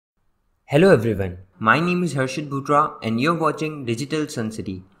Hello everyone, my name is Harshit Bhutra and you're watching Digital Sun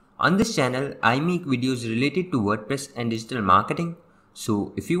City. On this channel, I make videos related to WordPress and digital marketing.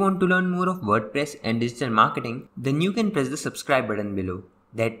 So if you want to learn more of WordPress and digital marketing, then you can press the subscribe button below.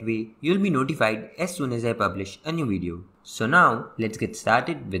 That way, you'll be notified as soon as I publish a new video. So now, let's get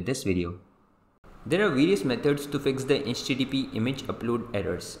started with this video. There are various methods to fix the HTTP image upload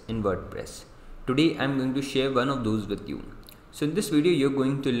errors in WordPress. Today, I'm going to share one of those with you. So in this video, you're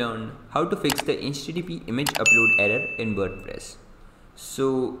going to learn how to fix the HTTP image upload error in WordPress.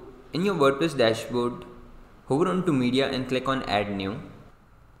 So in your WordPress dashboard, hover on to media and click on add new.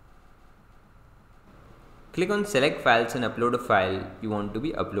 Click on select files and upload a file you want to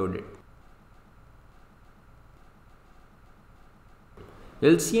be uploaded.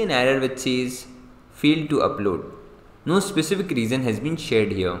 You'll see an error which says failed to upload. No specific reason has been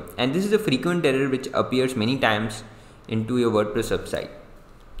shared here, and this is a frequent error which appears many times into your WordPress website.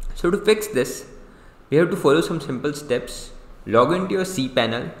 So to fix this, we have to follow some simple steps. Log into your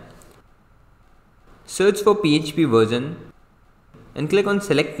cPanel, search for PHP version and click on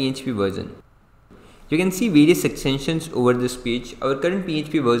select PHP version. You can see various extensions over this page. Our current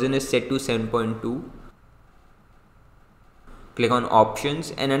PHP version is set to 7.2. Click on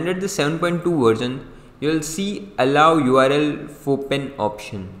options and under the 7.2 version, you will see allow ULR Fopen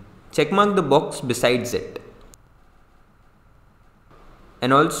option. Checkmark the box besides it.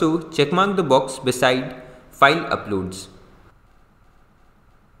 And also checkmark the box beside file uploads.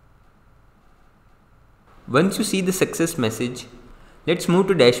 Once you see the success message, let's move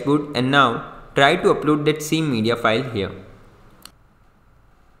to dashboard and now try to upload that same media file here.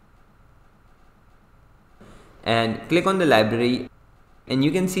 And click on the library and you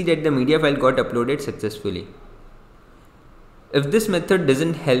can see that the media file got uploaded successfully. If this method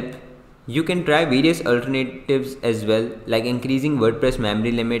doesn't help, you can try various alternatives as well, like increasing WordPress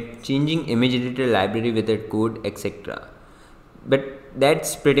memory limit, changing image editor library with that code, etc. But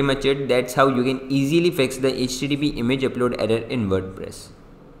that's pretty much it. That's how you can easily fix the HTTP image upload error in WordPress.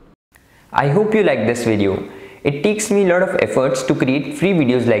 I hope you like this video. It takes me a lot of efforts to create free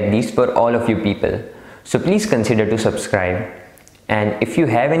videos like these for all of you people. So please consider to subscribe. And if you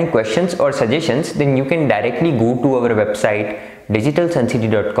have any questions or suggestions, then you can directly go to our website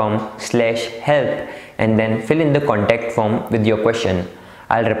digitalsuncity.com/help and then fill in the contact form with your question.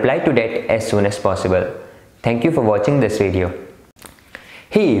 I'll reply to that as soon as possible. Thank you for watching this video.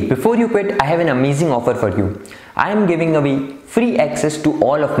 Hey, before you quit, I have an amazing offer for you. I am giving away free access to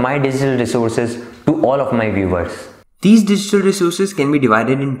all of my digital resources to all of my viewers. These digital resources can be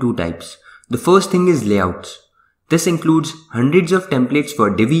divided in two types. The first thing is layouts. This includes hundreds of templates for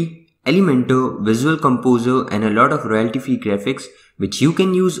Divi, Elementor, Visual Composer and a lot of royalty-free graphics which you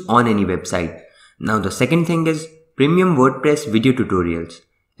can use on any website. Now the second thing is premium WordPress video tutorials.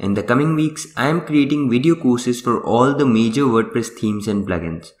 In the coming weeks, I am creating video courses for all the major WordPress themes and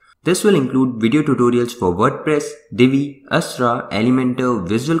plugins. This will include video tutorials for WordPress, Divi, Astra, Elementor,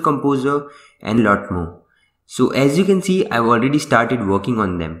 Visual Composer and a lot more. So as you can see, I've already started working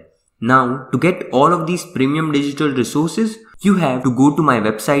on them. Now, to get all of these premium digital resources, you have to go to my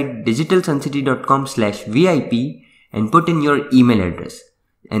website digitalsuncity.com/VIP and put in your email address.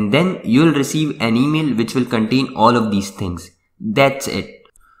 And then you'll receive an email which will contain all of these things. That's it.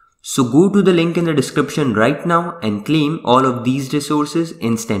 So go to the link in the description right now and claim all of these resources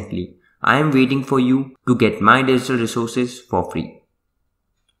instantly. I am waiting for you to get my digital resources for free.